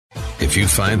If you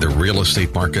find the real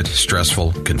estate market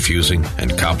stressful, confusing,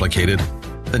 and complicated,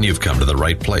 then you've come to the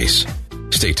right place.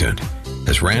 Stay tuned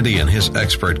as Randy and his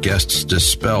expert guests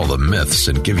dispel the myths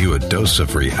and give you a dose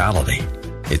of reality.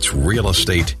 It's Real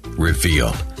Estate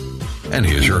Revealed. And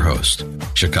here's your host,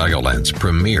 Chicagoland's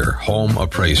premier home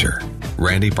appraiser,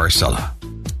 Randy Barcella.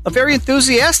 A very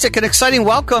enthusiastic and exciting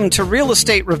welcome to Real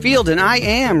Estate Revealed, and I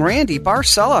am Randy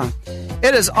Barcella.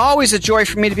 It is always a joy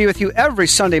for me to be with you every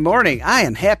Sunday morning. I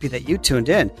am happy that you tuned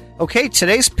in. Okay,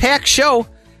 today's packed show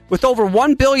with over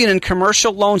 $1 billion in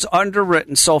commercial loans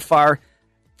underwritten so far.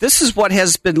 This is what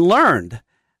has been learned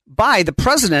by the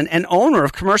president and owner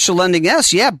of Commercial Lending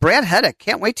S. Yeah, Brad Hedrick.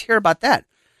 Can't wait to hear about that.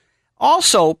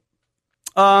 Also,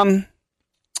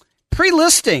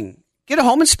 pre-listing. Get a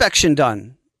home inspection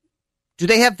done. Do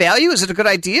they have value? Is it a good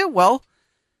idea? Well,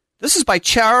 this is by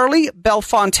Charlie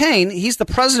Belfontaine. He's the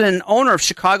president and owner of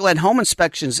Chicagoland Home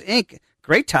Inspections, Inc.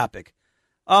 Great topic.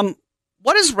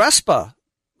 What is RESPA?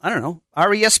 I don't know.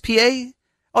 RESPA?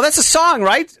 Oh, that's a song,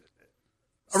 right?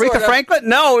 Aretha Franklin?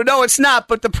 No, it's not.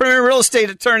 But the premier real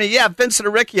estate attorney, Vincent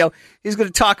Arricchio, he's going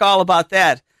to talk all about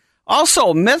that.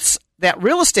 Also, myths that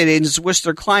real estate agents wish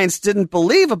their clients didn't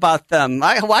believe about them.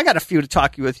 I got a few to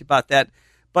talk with you about that.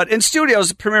 But in studios,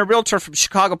 the premier realtor from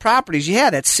Chicago Properties,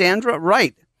 that's Sandra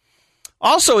Wright.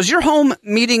 Also, is your home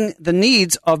meeting the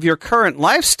needs of your current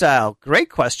lifestyle? Great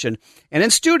question. And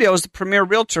in studios, the premier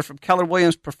realtor from Keller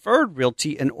Williams Preferred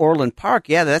Realty in Orland Park.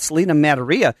 That's Lena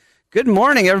Mataria. Good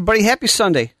morning, everybody. Happy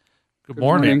Sunday. Good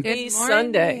morning. Happy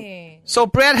Sunday. So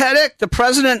Brad Hedrick, the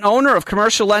president and owner of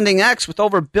Commercial Lending X with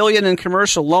over $1 billion in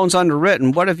commercial loans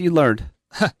underwritten. What have you learned?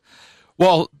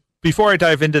 Well, before I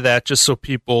dive into that, just so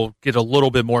people get a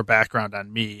little bit more background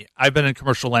on me, I've been in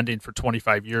commercial lending for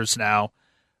 25 years now.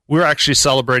 We're actually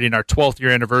celebrating our 12th year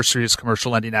anniversary as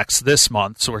Commercial Lending X this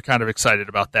month, so we're kind of excited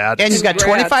about that. And he's got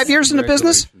 25 years in the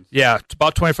business? Yeah,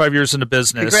 about 25 years in the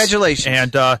business. Congratulations.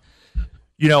 And,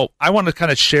 I want to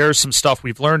kind of share some stuff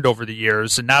we've learned over the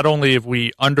years. And not only have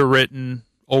we underwritten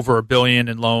over $1 billion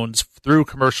in loans through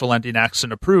Commercial Lending X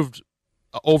and approved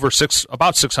about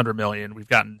 $600 million we've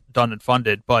gotten done and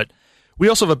funded, but we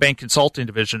also have a bank consulting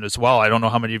division as well. I don't know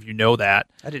how many of you know that.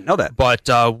 I didn't know that. But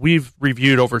we've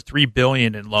reviewed over $3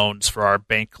 billion in loans for our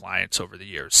bank clients over the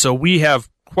years. So we have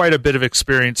quite a bit of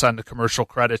experience on the commercial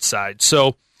credit side.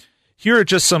 So here are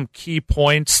just some key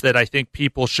points that I think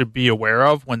people should be aware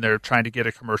of when they're trying to get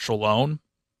a commercial loan.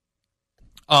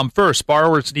 First,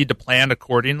 borrowers need to plan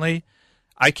accordingly.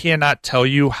 I cannot tell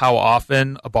you how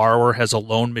often a borrower has a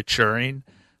loan maturing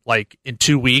like in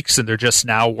 2 weeks and they're just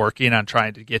now working on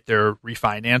trying to get their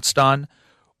refinance done.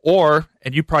 Or,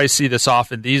 and you probably see this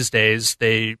often these days,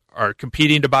 they are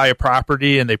competing to buy a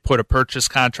property and they put a purchase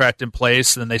contract in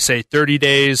place and then they say 30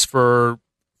 days for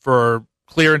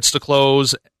clearance to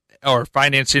close or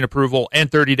financing approval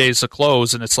and 30 days to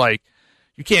close. And it's like,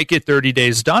 you can't get 30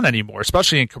 days done anymore,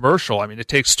 especially in commercial. I mean, it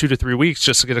takes 2 to 3 weeks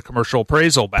just to get a commercial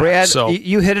appraisal back. Brad,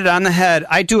 you hit it on the head.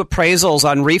 I do appraisals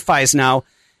on refis now.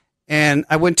 And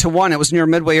I went to one. It was near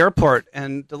Midway Airport.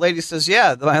 And the lady says,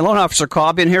 my loan officer called.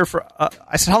 I've been here for,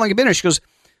 I said, how long have you been here? She goes,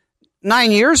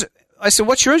 9 years. I said,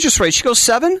 what's your interest rate? She goes,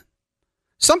 7.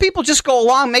 Some people just go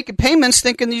along making payments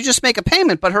thinking you just make a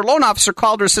payment. But her loan officer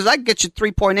called her and says, I can get you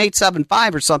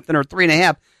 3.875 or something or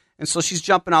 3.5. And so she's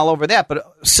jumping all over that. But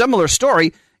a similar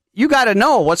story, you got to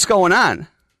know what's going on.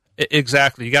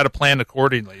 Exactly. You got to plan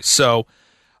accordingly. So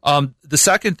the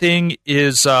second thing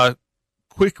is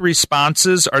quick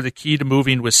responses are the key to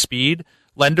moving with speed.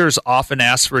 Lenders often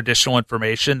ask for additional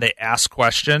information. They ask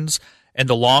questions. And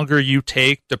the longer you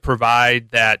take to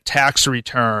provide that tax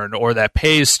return or that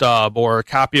pay stub or a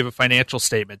copy of a financial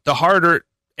statement, the harder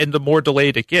and the more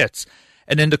delayed it gets.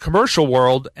 And in the commercial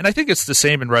world, and I think it's the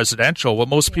same in residential, what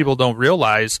most people don't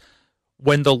realize,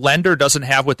 when the lender doesn't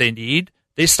have what they need,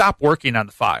 they stop working on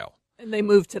the file. And they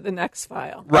move to the next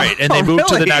file. Right, and they move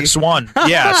to the next one.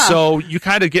 Yeah, so you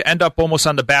kind of end up almost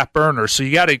on the back burner. So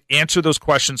you got to answer those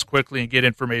questions quickly and get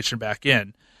information back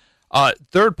in.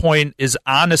 Third point is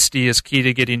honesty is key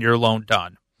to getting your loan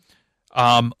done.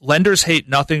 Lenders hate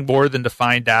nothing more than to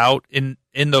find out in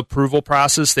the approval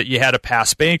process that you had a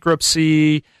past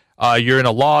bankruptcy, you're in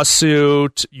a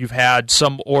lawsuit, you've had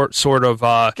some sort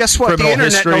of guess what? The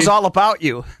internet history. Knows all about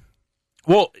you.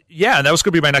 Well, yeah, and that was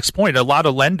going to be my next point. A lot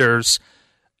of lenders,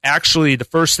 actually, the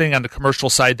first thing on the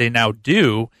commercial side they now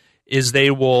do is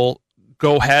they will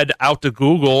go head out to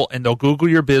Google, and they'll Google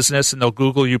your business, and they'll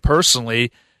Google you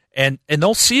personally, and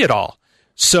they'll see it all.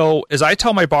 So as I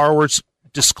tell my borrowers,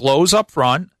 disclose up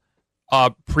front,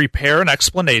 prepare an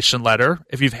explanation letter.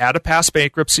 If you've had a past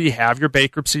bankruptcy, have your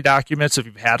bankruptcy documents. If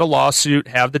you've had a lawsuit,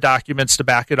 have the documents to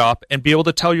back it up and be able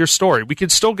to tell your story. We can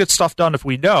still get stuff done if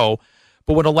we know,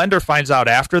 but when a lender finds out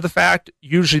after the fact,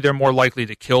 usually they're more likely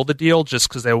to kill the deal just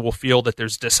because they will feel that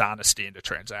there's dishonesty in the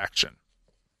transaction.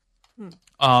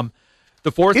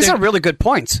 The fourth These thing, are really good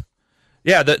points.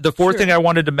 Yeah, the fourth thing I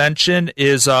wanted to mention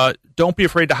is don't be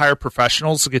afraid to hire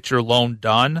professionals to get your loan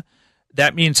done.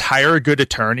 That means hire a good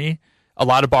attorney. A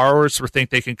lot of borrowers will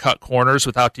think they can cut corners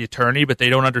without the attorney, but they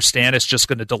don't understand it's just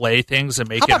going to delay things and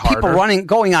make it harder. How about people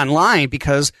going online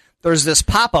because there's this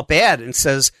pop-up ad and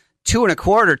says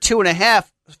 2.25%, 2.5%,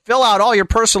 fill out all your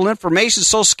personal information,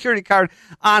 Social Security card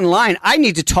online. I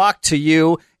need to talk to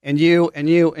you and you and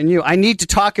you and you. I need to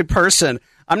talk in person.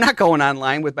 I'm not going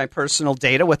online with my personal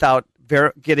data without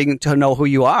getting to know who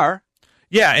you are.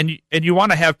 Yeah, and you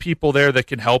want to have people there that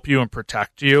can help you and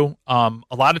protect you. A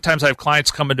lot of times I have clients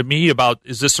coming to me about,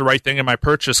 is this the right thing in my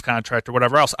purchase contract or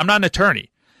whatever else? I'm not an attorney,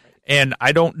 and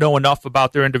I don't know enough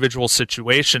about their individual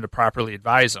situation to properly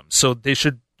advise them. So you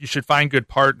should find good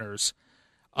partners.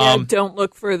 Don't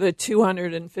look for the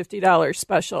 $250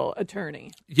 special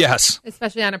attorney. Yes.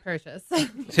 Especially on a purchase.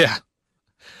 Yeah.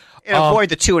 And avoid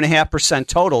the 2.5%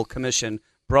 total commission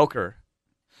broker.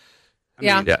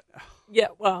 I mean, Yeah,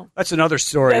 well, that's another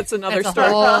story. That's another That's a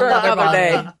story whole for other another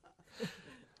day. ballgame.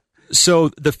 So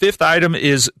the fifth item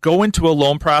is go into a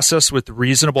loan process with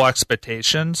reasonable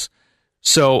expectations.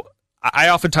 So I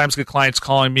oftentimes get clients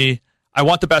calling me, I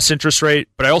want the best interest rate,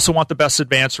 but I also want the best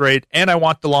advance rate, and I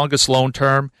want the longest loan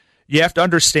term. You have to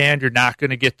understand you're not going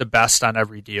to get the best on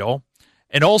every deal.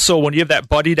 And also, when you have that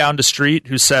buddy down the street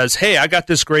who says, hey, I got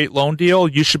this great loan deal,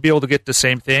 you should be able to get the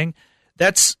same thing,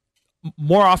 that's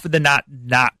more often than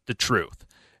not the truth.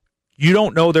 You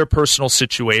don't know their personal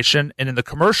situation, and in the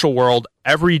commercial world,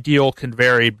 every deal can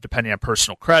vary depending on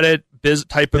personal credit,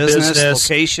 type of business,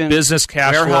 location, business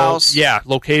cash warehouse. flow,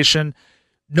 location.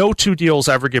 No two deals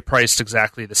ever get priced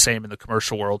exactly the same in the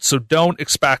commercial world, so don't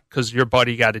expect because your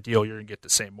buddy got a deal, you're going to get the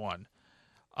same one.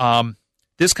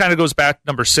 This kind of goes back,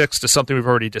 number 6, to something we've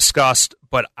already discussed,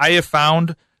 but I have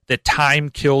found that time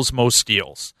kills most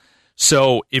deals.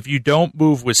 So if you don't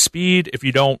move with speed, if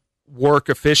you don't work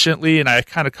efficiently, and I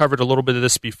kind of covered a little bit of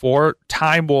this before,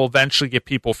 time will eventually get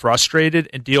people frustrated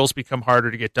and deals become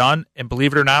harder to get done. And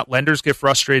believe it or not, lenders get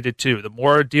frustrated too. The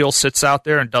more a deal sits out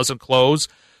there and doesn't close,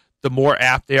 the more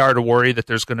apt they are to worry that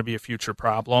there's going to be a future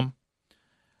problem.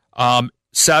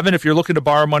 7, if you're looking to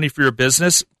borrow money for your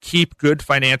business, keep good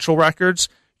financial records.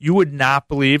 You would not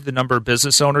believe the number of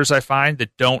business owners I find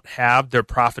that don't have their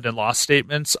profit and loss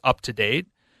statements up to date.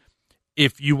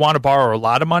 If you want to borrow a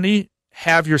lot of money,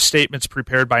 have your statements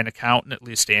prepared by an accountant at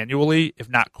least annually, if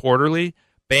not quarterly.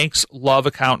 Banks love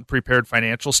accountant-prepared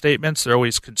financial statements. They're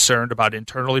always concerned about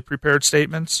internally prepared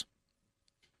statements.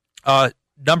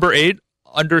 Number 8,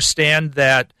 understand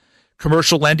that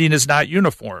commercial lending is not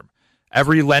uniform.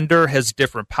 Every lender has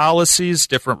different policies,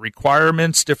 different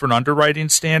requirements, different underwriting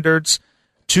standards.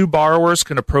 2 borrowers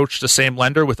can approach the same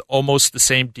lender with almost the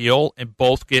same deal and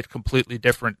both get completely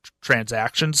different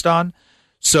transactions done.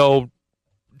 So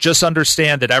just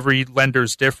understand that every lender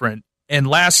is different. And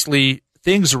lastly,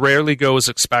 things rarely go as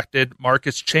expected.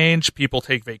 Markets change, people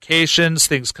take vacations,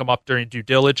 things come up during due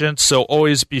diligence. So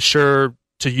always be sure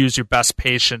to use your best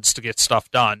patience to get stuff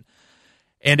done.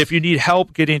 And if you need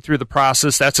help getting through the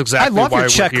process, that's exactly why we're here. I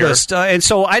love your checklist. And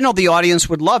so I know the audience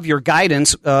would love your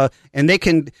guidance, and they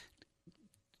can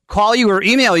call you or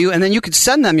email you, and then you could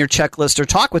send them your checklist or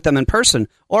talk with them in person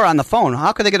or on the phone.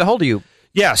 How can they get a hold of you?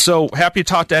 Yeah, so happy to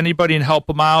talk to anybody and help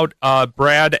them out.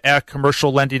 Brad at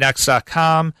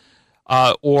commerciallendingx.com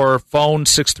or phone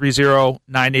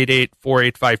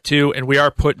 630-988-4852. And we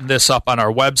are putting this up on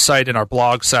our website in our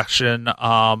blog section.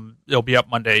 It'll be up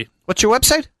Monday. What's your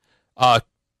website?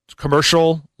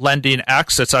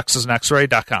 Commerciallendingx, that's X as an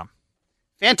X-ray.com.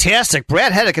 Fantastic.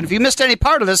 Brad Hedrick. And if you missed any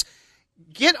part of this,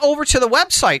 get over to the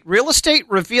website,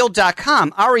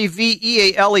 realestaterevealed.com,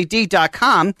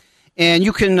 REVEALED.com, and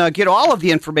you can get all of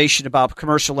the information about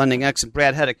Commercial Lending X and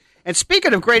Brad Hedrick. And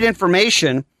speaking of great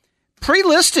information,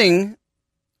 pre-listing,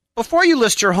 before you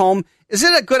list your home, is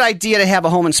it a good idea to have a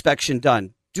home inspection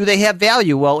done? Do they have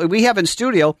value? Well, we have in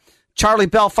studio Charlie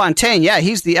Bellefontaine. Yeah,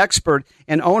 he's the expert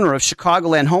and owner of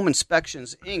Chicagoland Home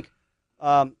Inspections, Inc.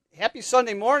 Happy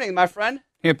Sunday morning, my friend.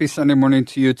 Happy Sunday morning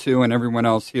to you, too, and everyone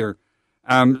else here.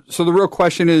 So the real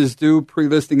question is, do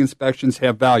pre-listing inspections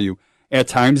have value? At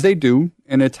times they do,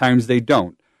 and at times they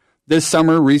don't. This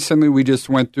summer, recently, we just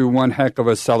went through one heck of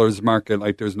a seller's market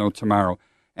like there's no tomorrow.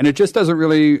 And it just doesn't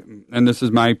really, and this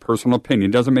is my personal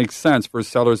opinion, doesn't make sense for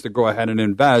sellers to go ahead and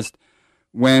invest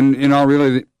when, in all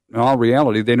in all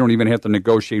reality, they don't even have to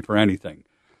negotiate for anything.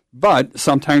 But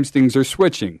sometimes things are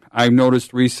switching. I've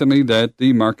noticed recently that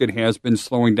the market has been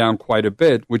slowing down quite a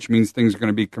bit, which means things are going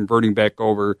to be converting back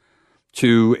over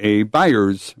to a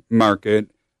buyer's market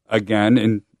again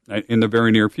in the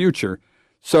very near future.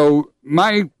 So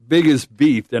my biggest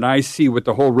beef that I see with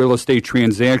the whole real estate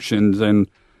transactions, and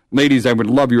ladies, I would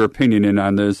love your opinion in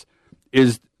on this,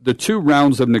 is the 2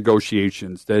 rounds of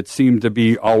negotiations that seem to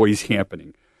be always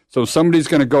happening. So somebody's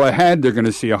going to go ahead, they're going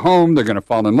to see a home, they're going to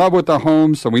fall in love with the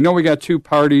home. So we know we got 2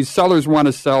 parties. Sellers want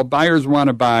to sell, buyers want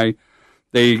to buy.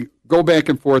 They go back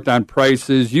and forth on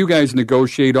prices. You guys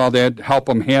negotiate all that, help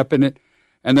them happen it.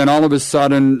 And then all of a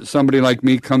sudden, somebody like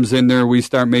me comes in there, we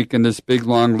start making this big,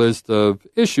 long list of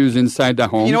issues inside the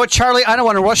home. You know what, Charlie? I don't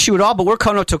want to rush you at all, but we're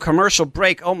coming up to a commercial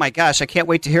break. Oh, my gosh, I can't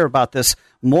wait to hear about this,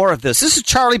 more of this. This is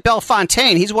Charlie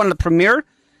Bellefontaine. He's one of the premier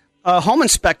home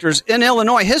inspectors in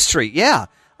Illinois history. Yeah.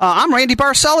 I'm Randy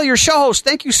Barcella, your show host.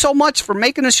 Thank you so much for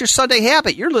making us your Sunday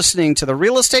habit. You're listening to the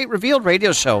Real Estate Revealed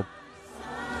radio show.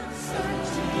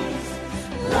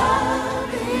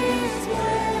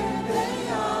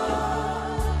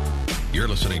 You're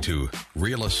listening to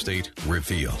Real Estate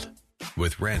Revealed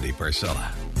with Randy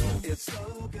Barcella. It's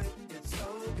so good, it's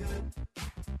so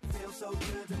good, feels so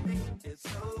good to me, it's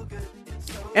so good,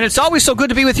 it's so good. And it's always so good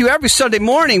to be with you every Sunday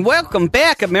morning. Welcome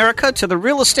back, America, to the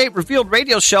Real Estate Revealed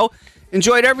radio show.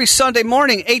 Enjoyed every Sunday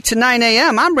morning, 8 to 9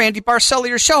 a.m. I'm Randy Barcella,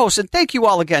 your show host, and thank you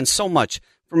all again so much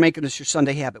for making us your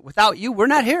Sunday habit. Without you, we're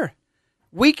not here.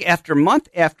 Week after month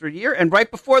after year, and right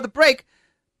before the break,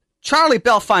 Charlie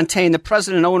Bellefontaine, the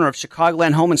president and owner of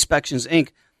Chicagoland Home Inspections, Inc.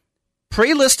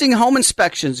 Pre-listing home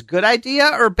inspections, good idea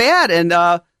or bad?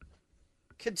 And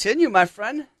continue, my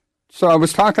friend. So I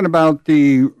was talking about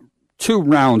the 2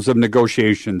 rounds of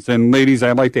negotiations. And ladies,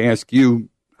 I'd like to ask you,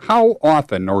 how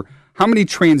often or how many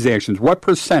transactions, what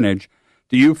percentage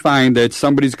do you find that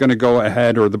somebody's going to go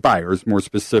ahead, or the buyers more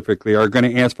specifically, are going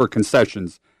to ask for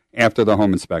concessions after the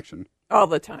home inspection? All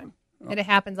the time. And it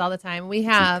happens all the time. We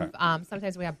have,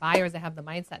 sometimes we have buyers that have the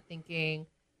mindset thinking,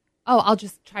 oh, I'll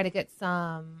just try to get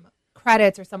some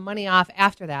credits or some money off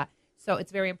after that. So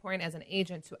it's very important as an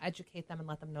agent to educate them and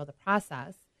let them know the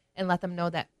process and let them know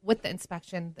that with the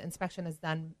inspection is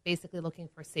done basically looking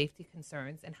for safety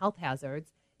concerns and health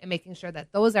hazards and making sure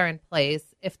that those are in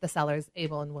place if the seller is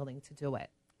able and willing to do it.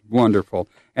 Wonderful.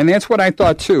 And that's what I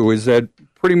thought, too, is that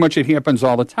pretty much it happens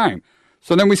all the time.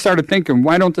 So then we started thinking,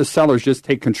 why don't the sellers just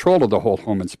take control of the whole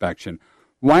home inspection?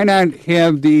 Why not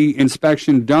have the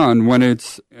inspection done when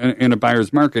it's in a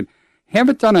buyer's market? Have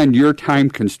it done on your time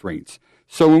constraints.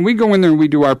 So when we go in there and we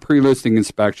do our pre-listing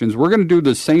inspections, we're going to do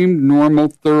the same normal,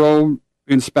 thorough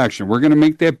inspection. We're going to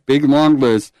make that big, long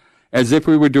list as if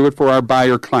we would do it for our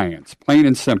buyer clients, plain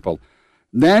and simple.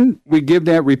 Then we give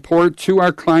that report to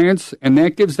our clients, and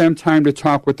that gives them time to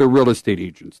talk with their real estate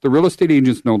agents. The real estate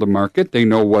agents know the market. They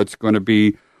know what's going to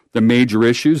be the major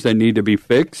issues that need to be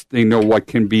fixed. They know what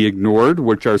can be ignored,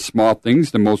 which are small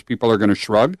things that most people are going to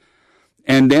shrug.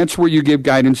 And that's where you give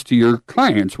guidance to your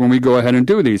clients when we go ahead and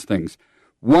do these things.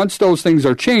 Once those things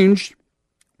are changed,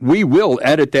 we will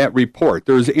edit that report.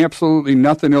 There's absolutely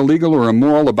nothing illegal or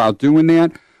immoral about doing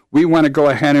that. We want to go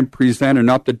ahead and present an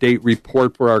up-to-date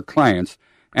report for our clients.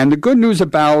 And the good news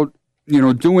about,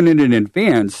 doing it in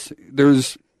advance,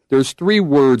 there's 3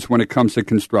 words when it comes to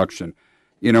construction,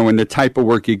 and the type of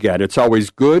work you get. It's always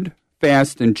good,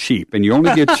 fast, and cheap. And you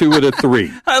only get 2 of the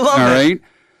 3. I love it. All right?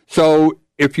 So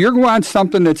if you want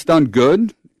something that's done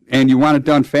good and you want it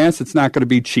done fast, it's not going to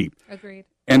be cheap. Agreed.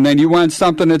 And then you want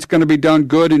something that's going to be done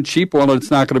good and cheap, well,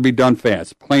 it's not going to be done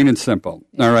fast, plain and simple.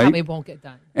 All right? Probably won't get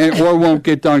done. Or won't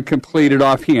get done completed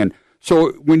offhand.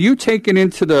 So when you take it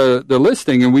into the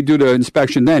listing and we do the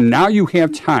inspection then, now you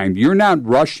have time. You're not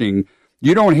rushing.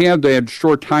 You don't have that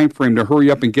short time frame to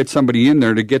hurry up and get somebody in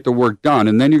there to get the work done.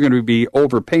 And then you're going to be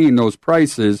overpaying those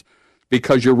prices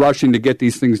because you're rushing to get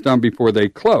these things done before they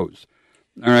close.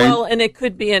 All right? Well, and it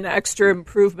could be an extra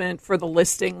improvement for the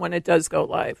listing when it does go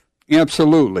live.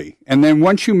 Absolutely. And then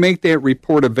once you make that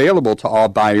report available to all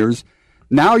buyers,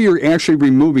 now you're actually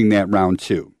removing that round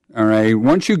 2. All right.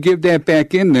 Once you give that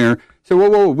back in there, say,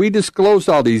 whoa, we disclosed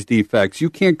all these defects. You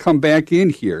can't come back in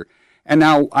here. And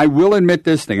now I will admit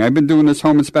this thing. I've been doing this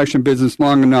home inspection business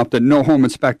long enough that no home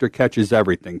inspector catches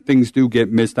everything. Things do get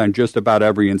missed on just about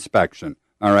every inspection.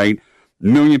 All right.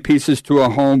 1 million pieces to a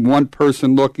home, one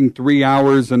person looking 3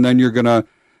 hours, and then you're going to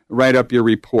write up your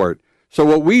report. So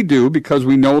what we do, because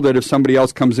we know that if somebody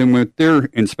else comes in with their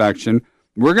inspection,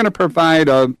 we're going to provide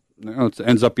it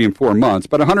ends up being 4 months,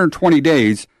 but 120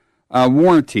 days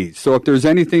warranties. So if there's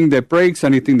anything that breaks,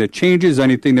 anything that changes,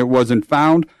 anything that wasn't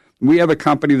found, We have a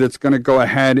company that's going to go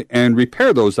ahead and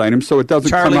repair those items so it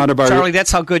doesn't come out of our... Charlie,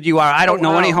 that's how good you are. I don't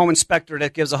know any home inspector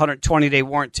that gives a 120-day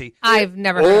warranty. I've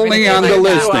never heard Only of on the anything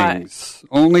like that. listings.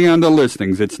 Only on the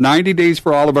listings. It's 90 days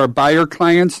for all of our buyer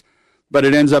clients, but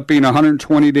it ends up being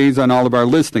 120 days on all of our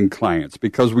listing clients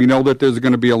because we know that there's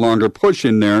going to be a longer push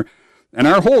in there. And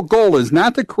our whole goal is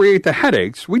not to create the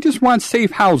headaches. We just want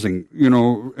safe housing,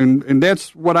 and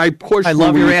that's what I push. I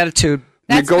love your attitude.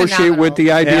 That's negotiate phenomenal. with the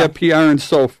idea of PR and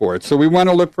so forth. So we want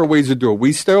to look for ways to do it.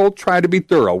 We still try to be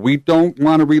thorough. We don't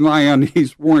want to rely on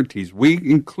these warranties. We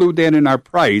include that in our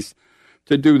price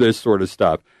to do this sort of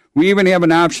stuff. We even have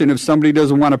an option if somebody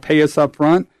doesn't want to pay us up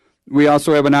front. We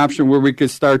also have an option where we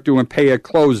could start doing pay at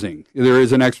closing. There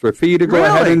is an extra fee to go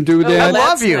ahead and do that. I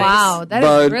love you. Wow, that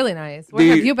But is really nice.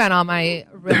 Where have you been all my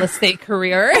real estate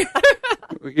career?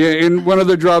 Yeah, and one of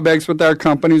the drawbacks with our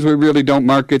companies, we really don't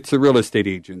market to real estate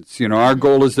agents. Our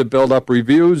goal is to build up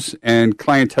reviews and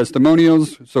client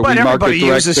testimonials. So But we market everybody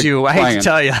direct uses to you. I hate to client.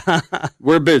 tell you.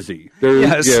 We're busy.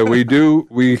 Yes. Yeah, we do.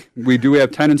 We do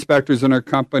have 10 inspectors in our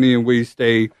company, and we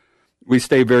stay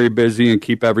very busy and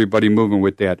keep everybody moving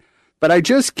with that. But I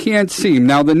just can't see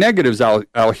now the negatives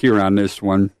I'll hear on this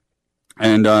one.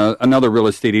 And another real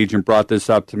estate agent brought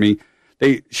this up to me.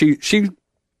 She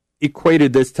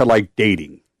equated this to like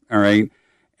dating. All right.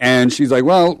 And she's like,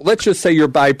 well, let's just say you're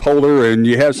bipolar and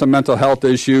you have some mental health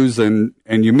issues and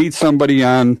you meet somebody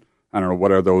on, I don't know,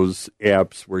 what are those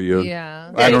apps where you...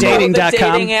 Yeah. I don't know. Dating.com. The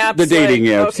dating apps. The dating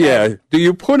apps, okay. yeah. Do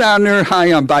you put on there,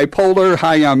 hi, I'm bipolar,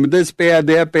 hi, I'm this bad,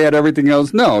 that bad, everything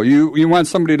else? No, you want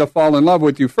somebody to fall in love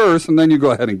with you first, and then you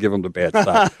go ahead and give them the bad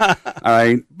stuff. All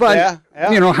right? But,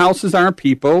 houses aren't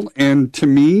people, and to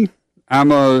me,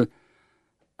 I'm a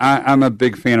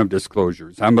big fan of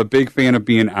disclosures. I'm a big fan of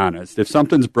being honest. If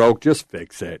something's broke, just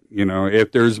fix it.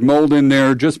 If there's mold in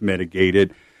there, just mitigate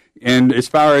it. And as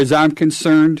far as I'm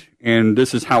concerned, and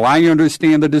this is how I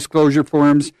understand the disclosure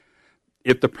forms,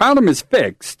 if the problem is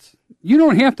fixed, you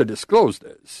don't have to disclose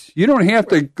this. You don't have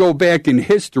to go back in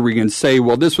history and say,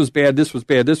 well, this was bad, this was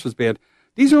bad, this was bad.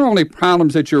 These are only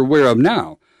problems that you're aware of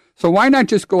now. So why not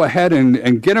just go ahead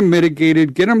and get them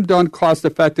mitigated, get them done cost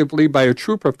effectively by a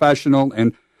true professional?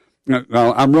 And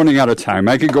well, I'm running out of time.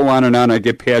 I could go on and on. I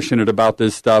get passionate about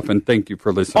this stuff, and thank you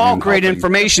for listening. All and great helping.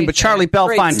 information, but Charlie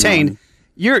Bellefontaine,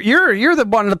 you're the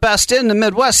one of the best in the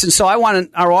Midwest, and so I want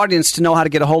our audience to know how to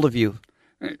get a hold of you.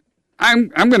 I'm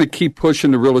going to keep pushing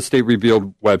the Real Estate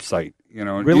Revealed website.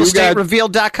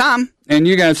 RealEstateRevealed.com. And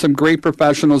you got some great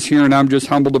professionals here, and I'm just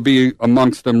humbled to be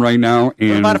amongst them right now. And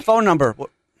What about a phone number?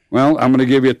 well, I'm going to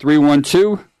give you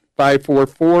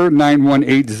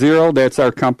 312-544-9180. That's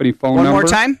our company phone number. One more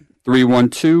time?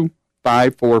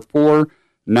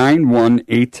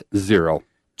 312-544-9180.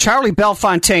 Charlie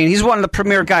Bellefontaine, he's one of the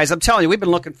premier guys. I'm telling you, we've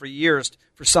been looking for years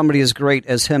for somebody as great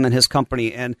as him and his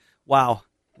company. And wow,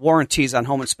 warranties on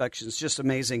home inspections, just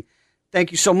amazing. Thank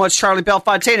you so much, Charlie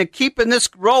Bellefontaine. And keeping this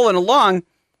rolling along,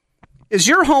 is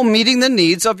your home meeting the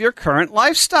needs of your current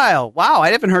lifestyle? Wow,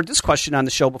 I haven't heard this question on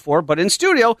the show before, but in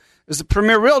studio is the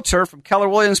premier realtor from Keller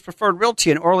Williams Preferred Realty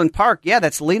in Orland Park. Yeah,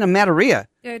 that's Lena Mataria.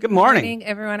 Good morning. morning,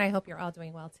 everyone. I hope you're all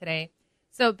doing well today.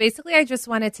 So basically, I just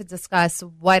wanted to discuss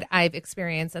what I've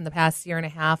experienced in the past year and a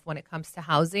half when it comes to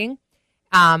housing.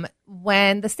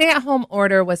 When the stay-at-home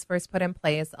order was first put in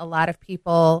place, a lot of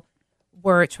people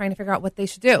were trying to figure out what they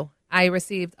should do.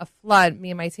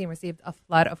 Me and my team received a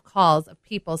flood of calls of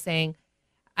people saying,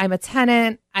 I'm a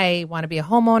tenant, I want to be a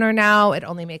homeowner now, it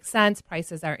only makes sense,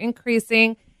 prices are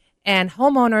increasing. And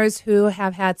homeowners who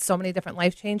have had so many different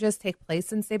life changes take place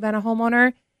since they've been a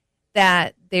homeowner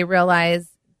that they realize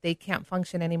they can't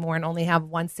function anymore and only have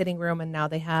one sitting room, and now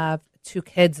they have 2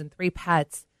 kids and 3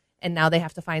 pets, and now they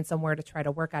have to find somewhere to try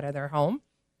to work out of their home.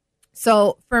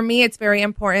 So for me, it's very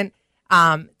important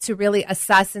to really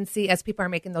assess and see as people are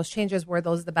making those changes, were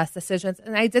those the best decisions?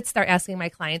 And I did start asking my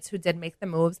clients who did make the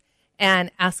moves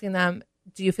and asking them,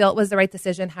 do you feel it was the right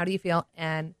decision? How do you feel?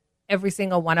 And every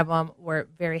single one of them were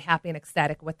very happy and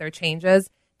ecstatic with their changes.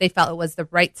 They felt it was the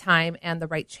right time and the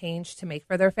right change to make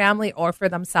for their family or for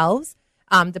themselves,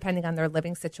 depending on their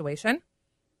living situation.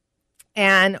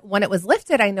 And when it was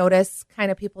lifted, I noticed kind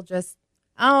of people just,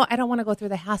 I don't want to go through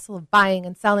the hassle of buying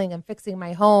and selling and fixing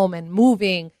my home and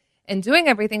moving and doing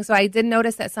everything. So I did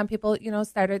notice that some people,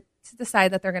 started to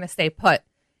decide that they're going to stay put.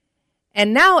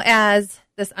 And now as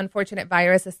this unfortunate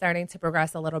virus is starting to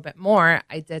progress a little bit more,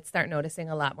 I did start noticing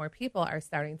a lot more people are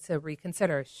starting to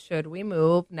reconsider, should we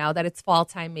move? Now that it's fall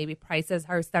time, maybe prices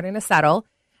are starting to settle.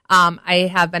 I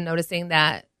have been noticing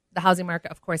that the housing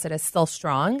market, of course, it is still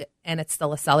strong and it's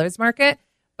still a seller's market,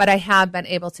 but I have been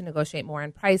able to negotiate more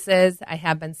on prices. I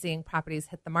have been seeing properties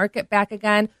hit the market back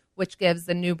again, which gives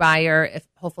the new buyer, if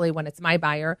hopefully when it's my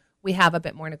buyer, we have a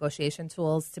bit more negotiation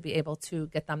tools to be able to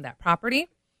get them that property.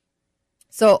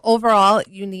 So overall,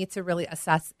 you need to really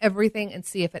assess everything and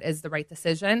see if it is the right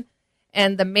decision.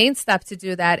 And the main step to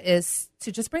do that is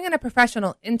to just bring in a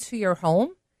professional into your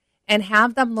home and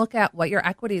have them look at what your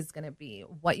equity is going to be,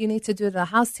 what you need to do to the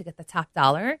house to get the top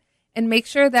dollar, and make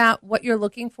sure that what you're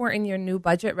looking for in your new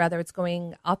budget, whether it's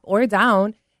going up or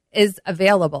down, is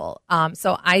available.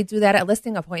 So I do that at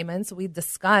listing appointments. We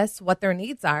discuss what their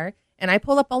needs are, and I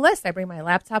pull up a list. I bring my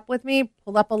laptop with me,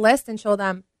 pull up a list, and show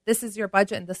them this is your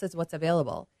budget and this is what's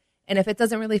available. And if it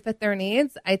doesn't really fit their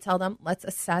needs, I tell them, let's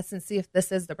assess and see if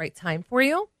this is the right time for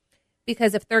you.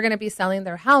 Because if they're going to be selling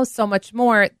their house so much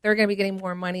more, they're going to be getting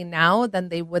more money now than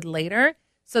they would later.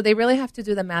 So they really have to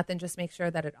do the math and just make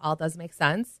sure that it all does make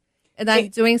sense. And then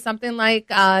doing something like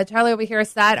Charlie over here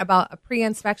said about a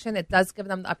pre-inspection, it does give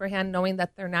them the upper hand, knowing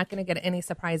that they're not going to get any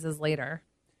surprises later.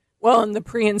 Well, in the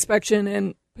pre-inspection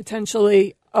and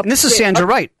potentially And this is Sandra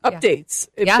Wright. updates.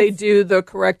 If Yes. they do the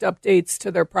correct updates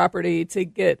to their property to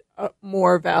get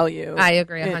more value. I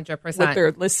agree 100%. With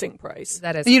their listing price.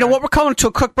 That is You know correct. what? We're coming to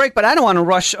a quick break, but I don't want to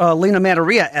rush Lena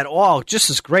Mataria at all. Just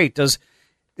as great. Is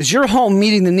your home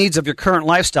meeting the needs of your current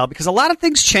lifestyle? Because a lot of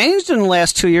things changed in the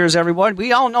last 2 years, everyone.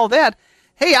 We all know that.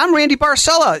 Hey, I'm Randy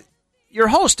Barcella, your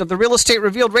host of the Real Estate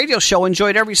Revealed radio show,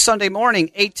 enjoyed every Sunday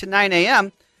morning, 8 to 9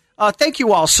 a.m. Thank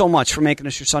you all so much for making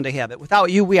us your Sunday habit. Without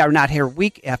you, we are not here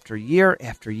week after year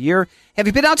after year. Have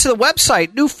you been out to the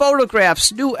website? New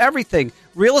photographs, new everything.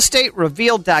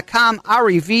 realestaterevealed.com,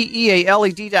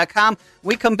 REVEALED.com.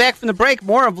 We come back from the break,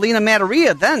 more of Lena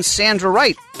Mataria, then Sandra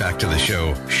Wright. Back to the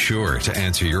show, sure to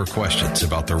answer your questions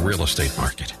about the real estate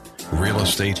market. Real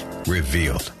Estate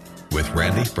Revealed with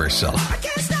Randy Barcella. I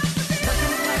can't stop the feeling.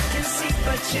 Nothing I can see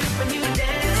but you when you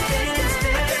dance, dance,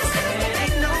 dance.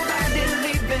 Ain't nobody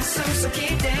leaving soon, so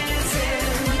keep dancing.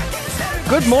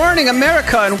 Good morning,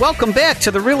 America, and welcome back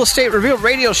to the Real Estate Revealed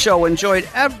radio show, enjoyed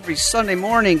every Sunday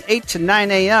morning, 8 to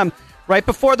 9 a.m. Right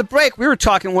before the break, we were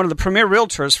talking to one of the premier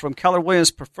realtors from Keller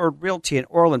Williams Preferred Realty in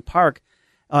Orland Park.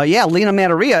 Lena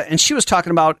Mataria, and she was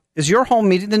talking about, is your home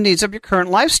meeting the needs of your current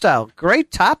lifestyle? Great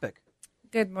topic.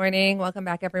 Good morning. Welcome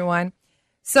back, everyone.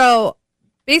 So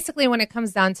basically, when it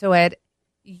comes down to it,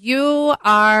 you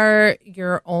are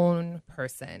your own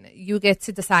person. You get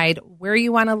to decide where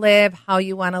you want to live, how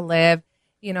you want to live.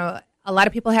 You know, a lot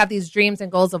of people have these dreams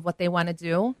and goals of what they want to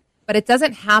do, but it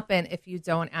doesn't happen if you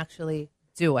don't actually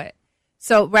do it.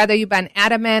 So whether you've been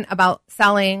adamant about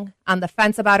selling, on the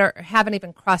fence about it, or haven't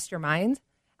even crossed your mind,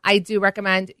 I do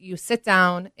recommend you sit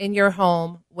down in your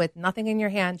home with nothing in your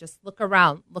hand. Just look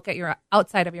around. Look at your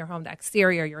outside of your home, the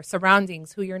exterior, your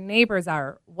surroundings, who your neighbors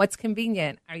are, what's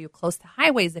convenient. Are you close to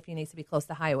highways if you need to be close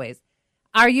to highways?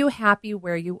 Are you happy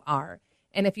where you are?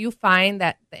 And if you find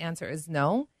that the answer is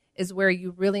no, is where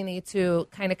you really need to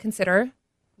kind of consider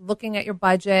looking at your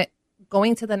budget,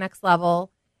 going to the next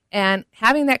level, and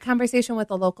having that conversation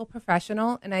with a local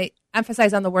professional. And I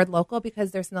emphasize on the word local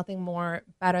because there's nothing more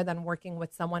better than working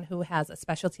with someone who has a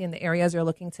specialty in the areas you're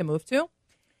looking to move to.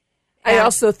 I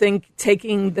also think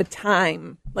taking the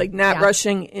time, like not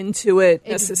rushing into it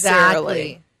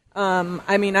necessarily. Exactly.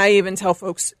 I mean, I even tell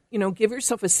folks, give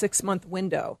yourself a 6-month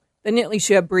window. Then at least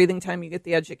you have breathing time. You get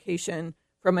the education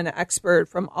from an expert,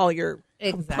 from all your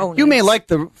components. You may like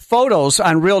the photos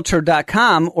on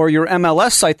Realtor.com or your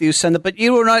MLS site that you send it, but you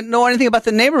do not know anything about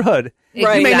the neighborhood.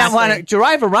 Right, You may not exactly. want to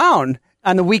drive around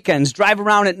on the weekends, drive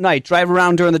around at night, drive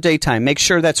around during the daytime. Make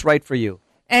sure that's right for you.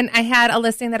 And I had a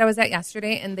listing that I was at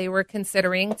yesterday, and they were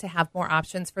considering to have more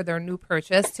options for their new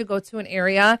purchase, to go to an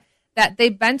area that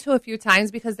they've been to a few times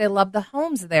because they love the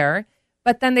homes there.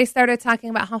 But then they started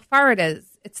talking about how far it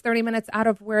is. It's 30 minutes out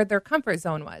of where their comfort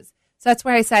zone was. So that's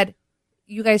why I said,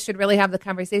 you guys should really have the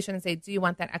conversation and say, do you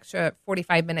want that extra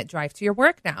 45-minute drive to your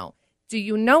work now? Do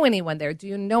you know anyone there? Do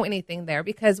you know anything there?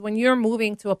 Because when you're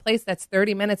moving to a place that's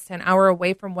 30 minutes to an hour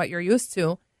away from what you're used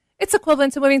to, it's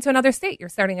equivalent to moving to another state. You're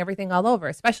starting everything all over,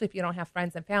 especially if you don't have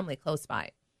friends and family close by.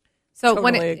 So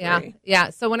Totally agree.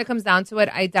 So when it comes down to it,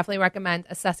 I definitely recommend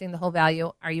assessing the whole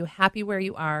value. Are you happy where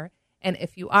you are? And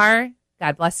if you are,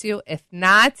 God bless you. If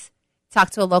not, talk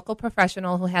to a local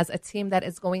professional who has a team that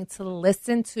is going to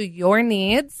listen to your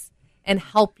needs and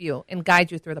help you and guide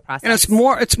you through the process. And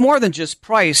it's more than just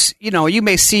price. You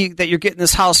may see that you're getting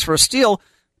this house for a steal,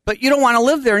 but you don't want to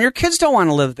live there and your kids don't want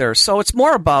to live there. So it's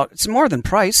more than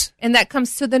price. And that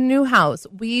comes to the new house.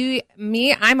 I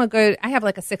have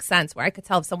like a sixth sense where I could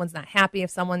tell if someone's not happy,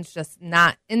 if someone's just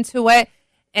not into it.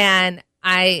 And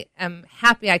I am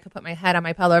happy I could put my head on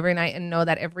my pillow every night and know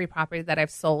that every property that I've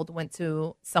sold went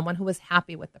to someone who was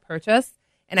happy with the purchase.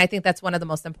 And I think that's one of the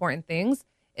most important things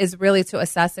is really to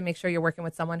assess and make sure you're working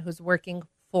with someone who's working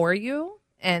for you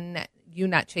and you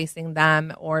not chasing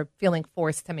them or feeling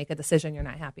forced to make a decision you're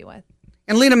not happy with.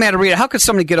 And Lena Matarita, how could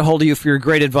somebody get a hold of you for your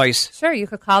great advice? Sure. You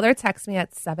could call or text me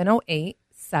at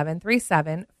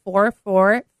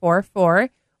 708-737-4444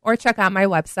 or check out my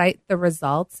website,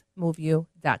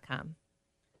 theresultsmoveyou.com.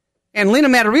 And Lena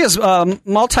Matarita is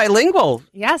multilingual.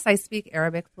 Yes, I speak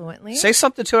Arabic fluently. Say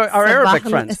something to our Arabic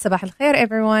friends. Sabah al-khair,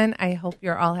 everyone. I hope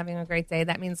you're all having a great day.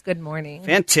 That means good morning.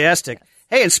 Fantastic.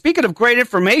 Hey, and speaking of great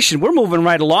information, we're moving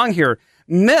right along here.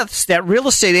 Myths that real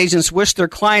estate agents wish their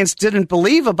clients didn't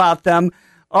believe about them.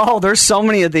 Oh, there's so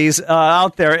many of these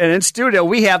out there. And in studio,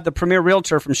 we have the premier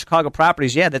realtor from Chicago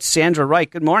Properties. Yeah, that's Sandra Wright.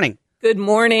 Good morning. Good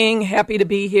morning. Happy to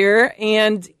be here.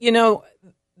 And,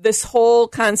 this whole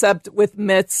concept with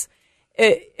myths,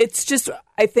 it's just,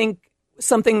 I think,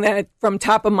 something that from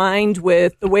top of mind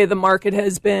with the way the market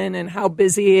has been and how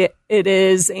busy it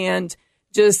is. And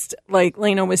just like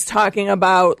Lena was talking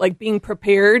about, like being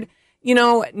prepared,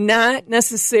 not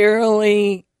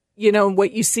necessarily,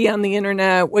 what you see on the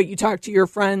internet, what you talk to your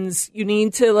friends. You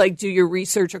need to do your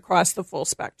research across the full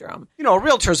spectrum. A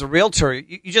realtor's a realtor.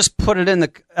 You just put it in the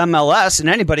MLS and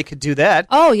anybody could do that.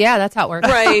 Oh, yeah, that's how it works.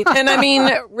 Right. And I mean,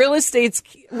 real estate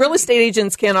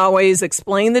agents can't always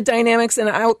explain the dynamics and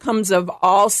outcomes of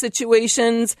all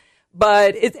situations,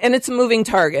 but it's a moving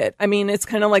target. I mean, it's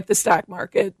kind of like the stock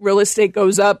market. Real estate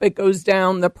goes up, it goes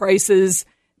down, the prices,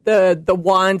 the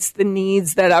wants, the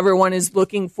needs that everyone is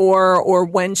looking for, or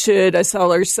when should a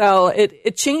seller sell,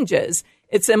 it changes.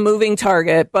 It's a moving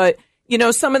target. But,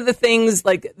 some of the things,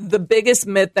 like the biggest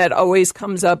myth that always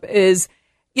comes up is,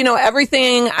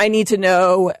 everything I need to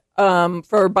know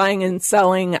for buying and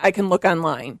selling, I can look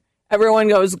online. Everyone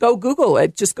goes, go Google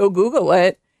it. Just go Google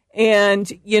it.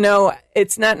 And,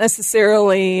 it's not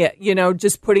necessarily,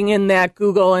 just putting in that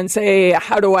Google and say,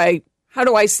 how do I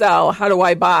sell? How do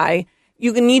I buy?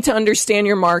 You need to understand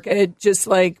your market, just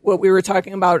like what we were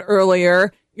talking about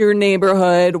earlier, your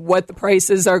neighborhood, what the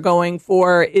prices are going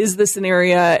for. Is this an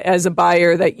area as a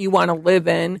buyer that you want to live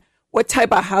in? What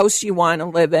type of house you want to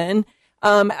live in?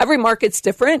 Every market's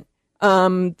different.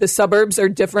 The suburbs are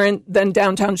different than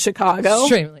downtown Chicago.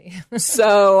 Extremely.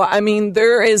 So, I mean,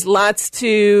 there is lots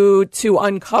to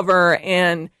uncover.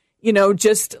 And,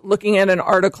 just looking at an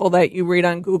article that you read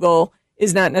on Google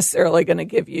is not necessarily going to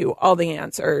give you all the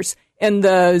answers. And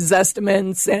the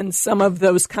Zestimates and some of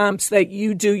those comps that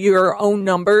you do your own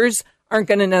numbers aren't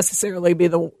going to necessarily be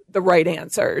the right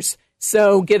answers.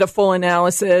 So get a full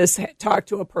analysis, talk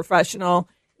to a professional,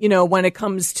 when it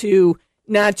comes to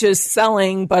not just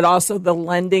selling, but also the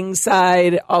lending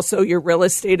side, also your real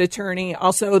estate attorney,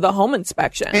 also the home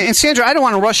inspection. And Sandra, I don't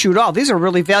want to rush you at all. These are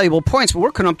really valuable points, but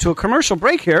we're coming up to a commercial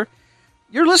break here.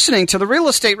 You're listening to the Real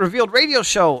Estate Revealed radio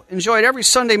show. Enjoyed every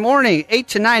Sunday morning, 8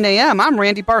 to 9 a.m. I'm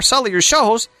Randy Barcella, your show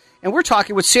host, and we're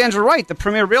talking with Sandra Wright, the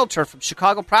premier realtor from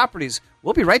Chicago Properties.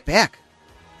 We'll be right back.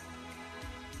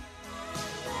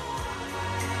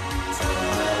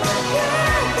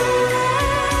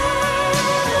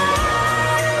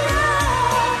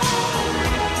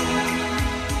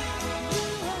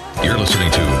 You're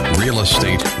listening to Real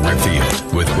Estate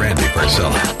Revealed with Randy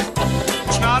Barcella.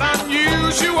 It's not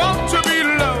unusual to be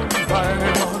loved by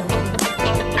anyone.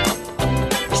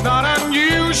 It's not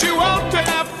unusual to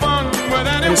have fun with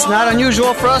anyone. And it's not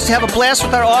unusual for us to have a blast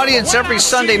with our audience every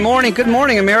Sunday morning. Good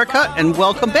morning, America, and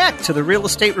welcome back to the Real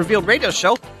Estate Revealed radio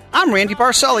show. I'm Randy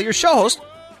Barcella, your show host.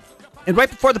 And right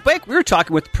before the break, we were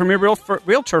talking with the premier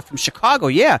realtor from Chicago.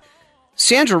 Yeah,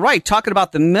 Sandra Wright, talking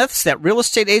about the myths that real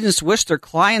estate agents wish their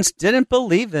clients didn't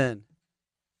believe in.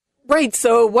 Right.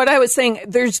 So what I was saying,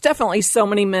 there's definitely so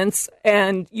many myths,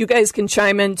 and you guys can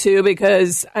chime in too,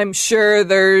 because I'm sure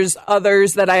there's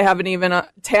others that I haven't even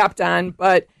tapped on.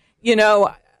 But,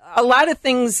 a lot of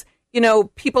things,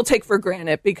 people take for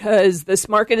granted because this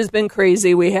market has been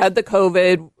crazy. We had the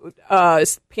COVID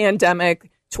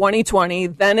pandemic, 2020.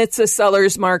 Then it's a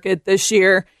seller's market this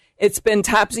year. It's been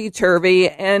topsy-turvy.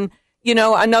 And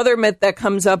another myth that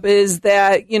comes up is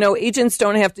that, agents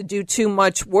don't have to do too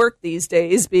much work these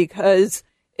days because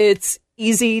it's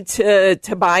easy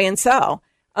to buy and sell.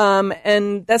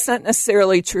 And that's not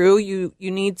necessarily true. You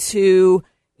need to,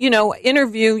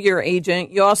 interview your agent.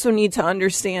 You also need to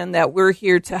understand that we're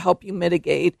here to help you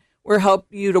mitigate. We're help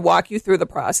you to walk you through the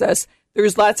process.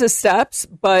 There's lots of steps,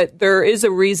 but there is a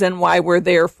reason why we're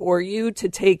there for you to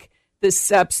take the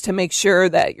steps to make sure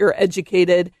that you're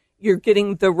educated, you're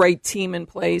getting the right team in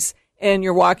place, and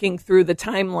you're walking through the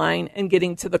timeline and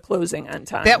getting to the closing on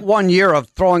time. That 1 year of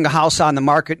throwing a house on the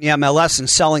market in the MLS and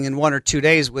selling in 1 or 2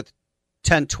 days with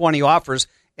 10, 20 offers,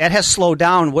 It has slowed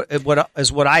down.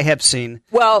 What I have seen.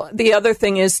 Well, the other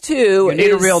thing is too. You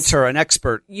need a realtor, an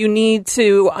expert. You need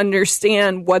to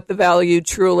understand what the value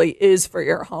truly is for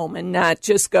your home, and not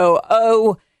just go,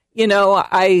 oh,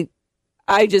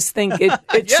 I just think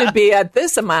it should be at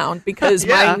this amount because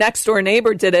my next door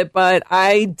neighbor did it, but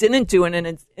I didn't do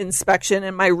an inspection,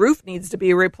 and my roof needs to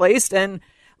be replaced, and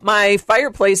my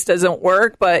fireplace doesn't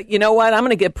work. But you know what? I'm going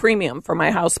to get premium for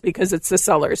my house because it's the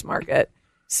seller's market.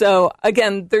 So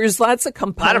again, there's lots of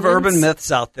components. A lot of urban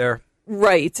myths out there.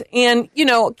 Right. And,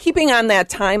 keeping on that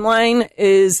timeline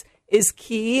is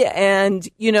key. And,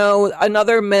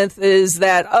 another myth is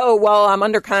that, oh, well, I'm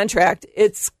under contract.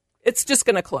 It's just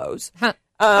going to close.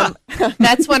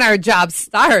 That's when our job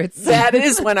starts. That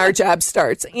is when our job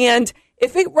starts. And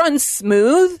if it runs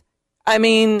smooth, I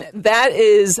mean, that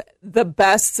is the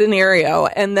best scenario.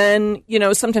 And then,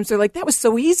 sometimes they're like, that was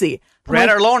so easy. Brad,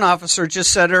 our loan officer,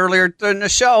 just said earlier during the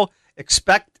show,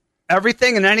 expect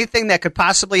everything and anything that could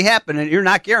possibly happen, and you're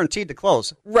not guaranteed to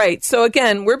close. Right. So,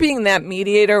 again, we're being that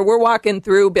mediator. We're walking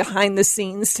through behind the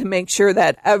scenes to make sure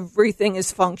that everything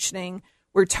is functioning.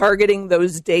 We're targeting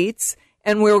those dates,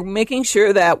 and we're making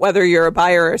sure that whether you're a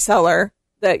buyer or a seller,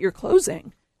 that you're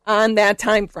closing on that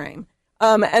time frame.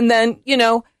 And then,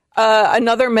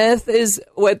 another myth is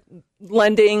what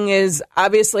lending is.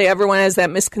 Obviously, everyone has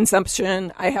that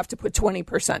misconception. I have to put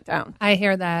 20% down. I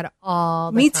hear that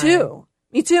all the Me time.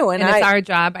 Me too. And it's our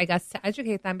job, I guess, to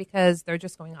educate them because they're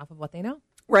just going off of what they know.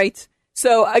 Right.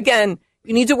 So, again,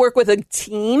 you need to work with a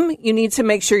team. You need to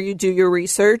make sure you do your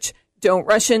research. Don't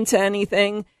rush into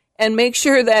anything. And make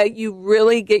sure that you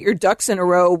really get your ducks in a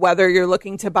row, whether you're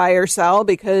looking to buy or sell,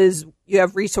 because you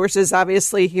have resources,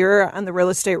 obviously, here on the Real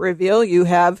Estate Reveal. You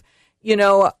have,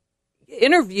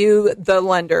 interview the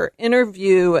lender,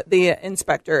 interview the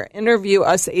inspector, interview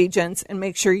us agents, and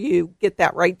make sure you get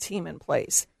that right team in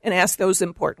place and ask those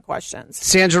important questions.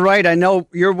 Sandra Wright, I know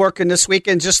you're working this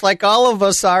weekend just like all of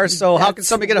us are, so how can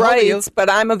somebody get a hold of you? But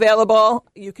I'm available.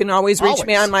 You can always reach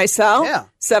me on my cell,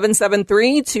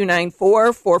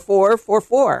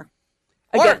 773-294-4444.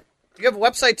 Again, do you have a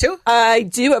website too? I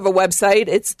do have a website.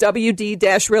 It's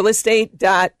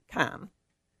wd-realestate.com.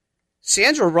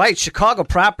 Sandra Wright, Chicago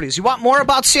Properties. You want more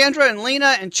about Sandra and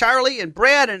Lena and Charlie and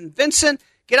Brad and Vincent?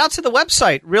 Get out to the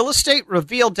website,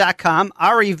 realestatereveal.com,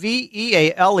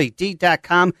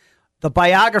 REVEALED.com. The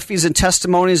biographies and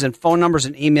testimonies and phone numbers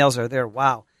and emails are there.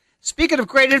 Wow. Speaking of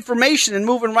great information and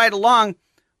moving right along,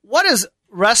 what is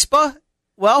RESPA?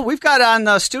 Well, we've got on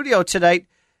the studio today,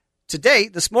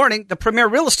 this morning, the premier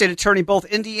real estate attorney, both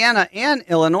Indiana and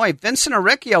Illinois, Vincent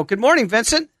Orecchio. Good morning,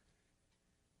 Vincent.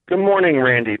 Good morning,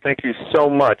 Randy. Thank you so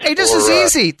much. Hey, this is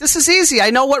easy. This is easy. I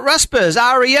know what RESPA is.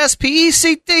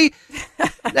 RESPECT.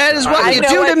 That is what you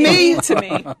do to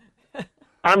me.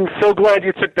 I'm so glad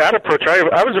you took that approach.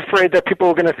 I was afraid that people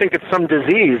were going to think it's some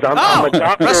disease. I'm a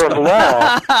doctor of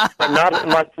law, but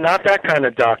not that kind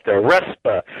of doctor.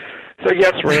 RESPA. So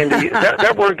yes, Randy,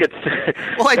 that word gets.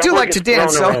 Well, I do like to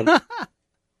dance, so.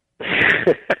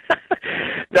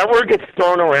 That word gets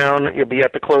thrown around. You'll be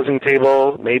at the closing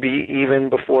table, maybe even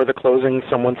before the closing,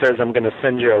 someone says, I'm going to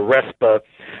send you a RESPA.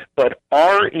 But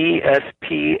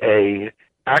RESPA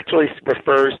actually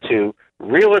refers to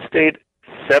Real Estate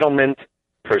Settlement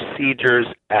Procedures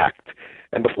Act.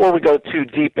 And before we go too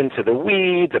deep into the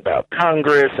weeds about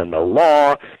Congress and the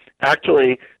law,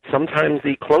 actually, sometimes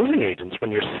the closing agents,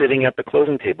 when you're sitting at the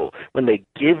closing table, when they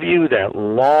give you that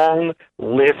long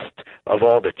list of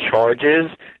all the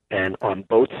charges, and on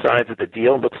both sides of the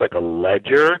deal, it looks like a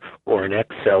ledger or an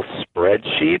Excel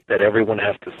spreadsheet that everyone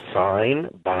has to sign,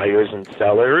 buyers and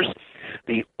sellers.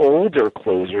 The older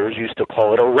closers used to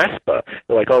call it a RESPA.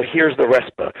 They're like, oh, here's the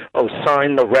RESPA. Oh,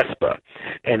 sign the RESPA.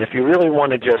 And if you really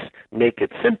want to just make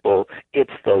it simple,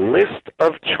 it's the list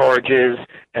of charges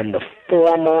and the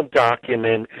formal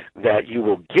document that you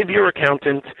will give your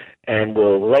accountant and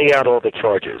will lay out all the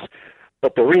charges.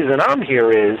 But the reason I'm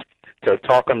here is to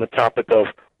talk on the topic of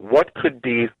what could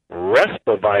be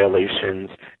RESPA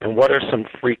violations and what are some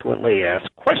frequently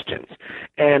asked questions.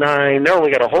 And I know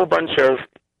we got a whole bunch of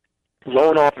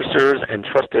loan officers and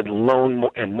trusted loan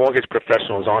and mortgage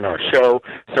professionals on our show.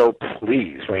 So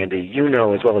please, Randy, you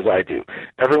know as well as I do,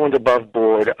 everyone's above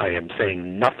board. I am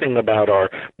saying nothing about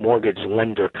our mortgage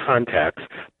lender contacts,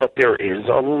 but there is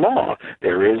a law.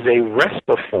 There is a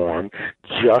RESPA form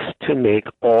just to make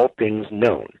all things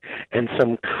known. And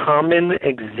some common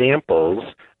examples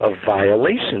of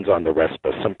violations on the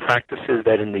RESPA, some practices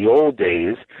that in the old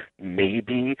days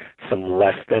maybe some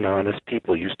less than honest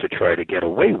people used to try to get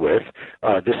away with,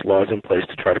 this law is in place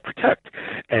to try to protect.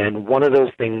 And one of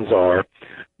those things are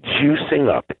juicing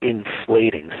up,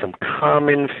 inflating some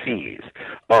common fees.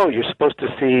 Oh, you're supposed to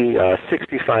see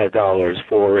 $65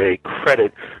 for a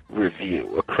credit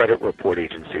review, a credit report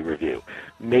agency review.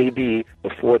 Maybe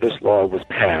before this law was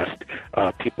passed,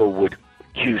 people would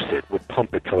juice it, would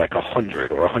pump it to like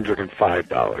 $100 or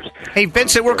 $105. Hey,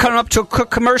 Vincent, we're coming up to a quick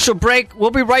commercial break.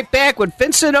 We'll be right back with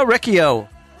Vincent Arricchio.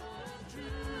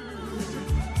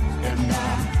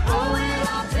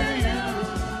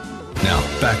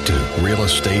 Now, back to Real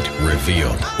Estate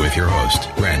Revealed with your host,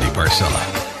 Randy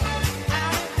Barcella.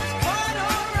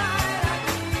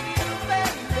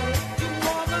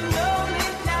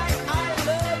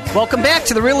 Welcome back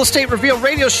to the Real Estate Revealed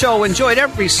radio show. Enjoyed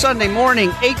every Sunday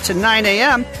morning, 8 to 9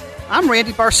 a.m. I'm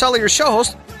Randy Barcella, your show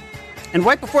host. And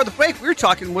right before the break, we were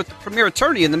talking with the premier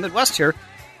attorney in the Midwest here,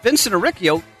 Vincent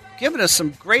Arricchio, giving us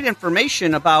some great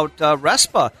information about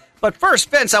RESPA. But first,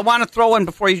 Vince, I want to throw in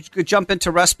before you could jump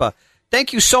into RESPA.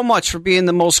 Thank you so much for being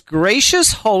the most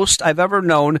gracious host I've ever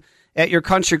known at your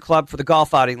country club for the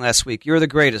golf outing last week. You're the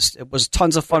greatest. It was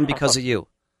tons of fun because of you.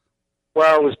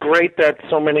 Well, it was great that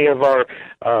so many of our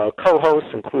co-hosts,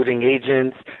 including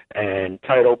agents and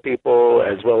title people,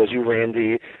 as well as you,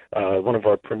 Randy, one of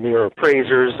our premier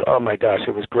appraisers. Oh, my gosh,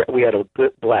 it was great. We had a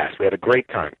good blast. We had a great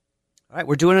time. All right,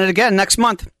 we're doing it again next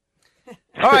month.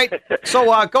 All right, so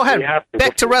go ahead.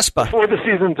 Back to RESPA. Before the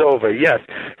season's over, yes.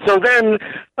 So then,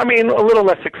 I mean, a little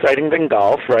less exciting than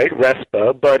golf, right,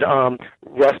 RESPA, but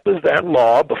RESPA is that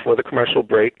law before the commercial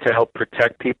break to help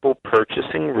protect people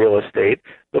purchasing real estate,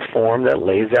 the form that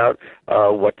lays out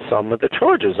what some of the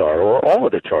charges are or all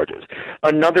of the charges.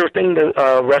 Another thing that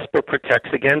RESPA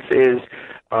protects against is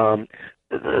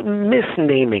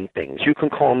misnaming things. You can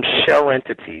call them shell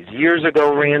entities. Years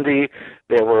ago, Randy,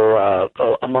 there were,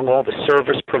 among all the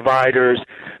service providers,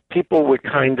 people would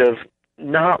kind of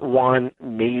not want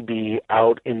maybe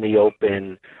out in the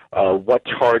open what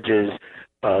charges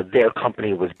their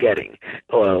company was getting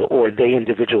or they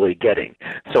individually getting.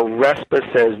 So RESPA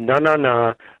says, no,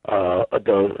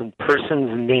 the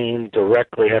person's name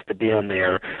directly has to be on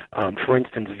there. For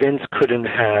instance, Vince couldn't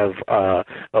have a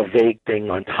vague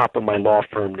thing on top of my law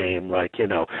firm name like,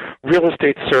 Real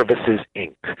Estate Services,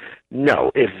 Inc.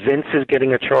 No, if Vince is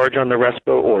getting a charge on the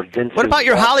RESPA or Vince. What about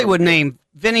your Hollywood name,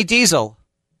 Vinny Diesel?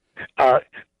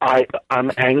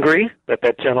 I'm angry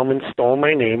that gentleman stole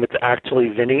my name. It's actually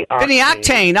Vinny Octane. Vinny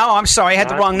Octane. Oh, I'm sorry. I had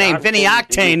the wrong name. Vinny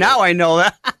Octane. Now I know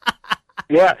that.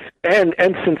 Yeah, and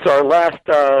since our last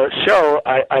show,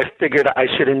 I figured I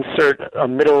should insert a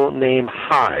middle name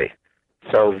High.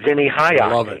 So Vinny High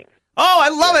Octane. Love it. Oh, I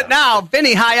love it now.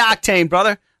 Vinny High Octane,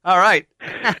 brother. All right.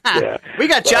 Yeah. We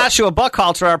got Joshua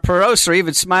Buckhalter, our producer,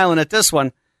 even smiling at this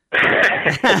one.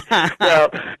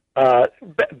 Well,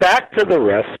 back to the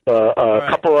RESPA, a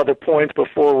couple other points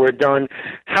before we're done.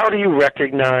 How do you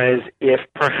recognize if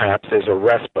perhaps there's a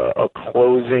RESPA, a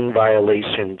closing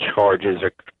violation charges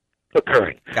are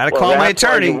occurring? Got to call my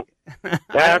attorney.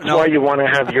 That's why you want to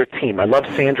have your team. I love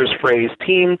Sandra's phrase,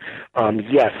 team.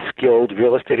 Yes, skilled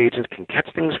real estate agents can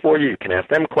catch things for you. You can ask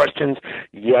them questions.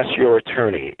 Yes, your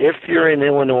attorney. If you're in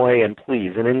Illinois and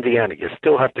please, in Indiana, you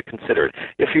still have to consider it.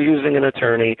 If you're using an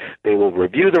attorney, they will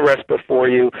review the RESPA for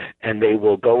you, and they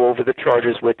will go over the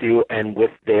charges with you, and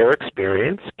with their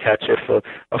experience, catch if a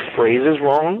phrase is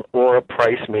wrong or a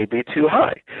price may be too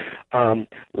high.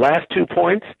 Last 2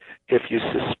 points. If you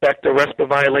suspect a RESPA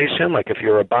violation, like if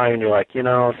you're a buyer and you're like,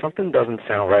 something doesn't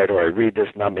sound right or I read this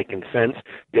not making sense,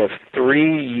 you have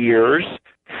 3 years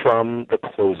from the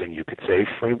closing, you could say,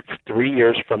 3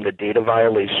 years from the date of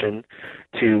violation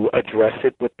to address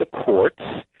it with the courts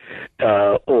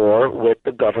or with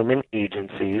the government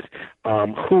agencies.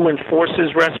 Who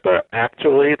enforces RESPA?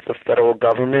 Actually, it's the federal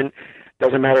government.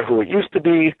 Doesn't matter who it used to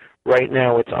be. Right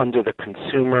now, it's under the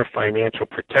Consumer Financial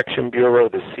Protection Bureau,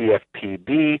 the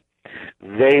CFPB.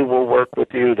 They will work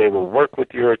with you. They will work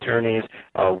with your attorneys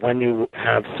when you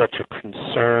have such a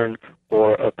concern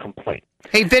or a complaint.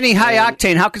 Hey, Vinny High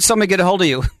Octane, how can somebody get a hold of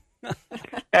you?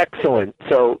 Excellent.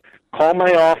 So call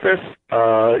my office.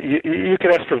 You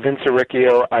can ask for Vince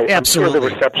Arricchio. Absolutely. I'm sure the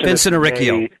receptionist Vincent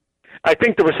Arricchio. I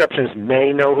think the receptionist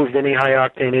may know who Vinny High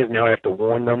Octane is. Now I have to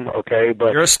warn them, okay?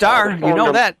 But you're a star. You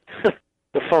know that.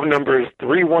 The phone number is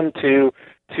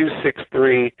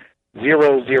 312-263-0010.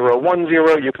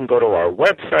 You can go to our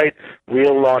website,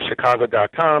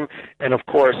 reallawchicago.com. And, of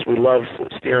course, we love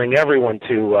steering everyone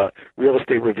to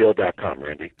realestatereveal.com,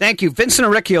 Randy. Thank you. Vincent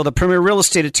Arricchio, the premier real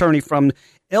estate attorney from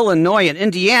Illinois and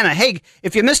Indiana. Hey,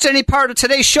 if you missed any part of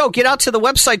today's show, get out to the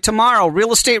website tomorrow,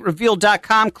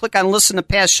 realestatereveal.com. Click on Listen to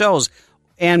Past Shows.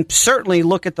 And certainly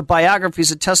look at the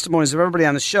biographies and testimonies of everybody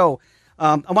on the show.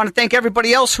 I want to thank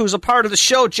everybody else who's a part of the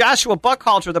show. Joshua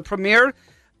Buckhalter, the premier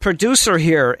producer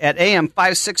here at AM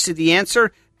 560 The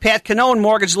Answer, Pat Canone,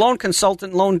 mortgage loan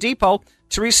consultant, Loan Depot,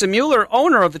 Teresa Mueller,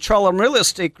 owner of the Trollam Real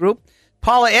Estate Group,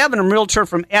 Paula Avenham, realtor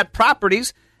from At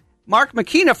Properties, Mark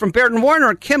McKenna from Baird &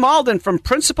 Warner, and Kim Alden from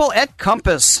Principal at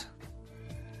Compass.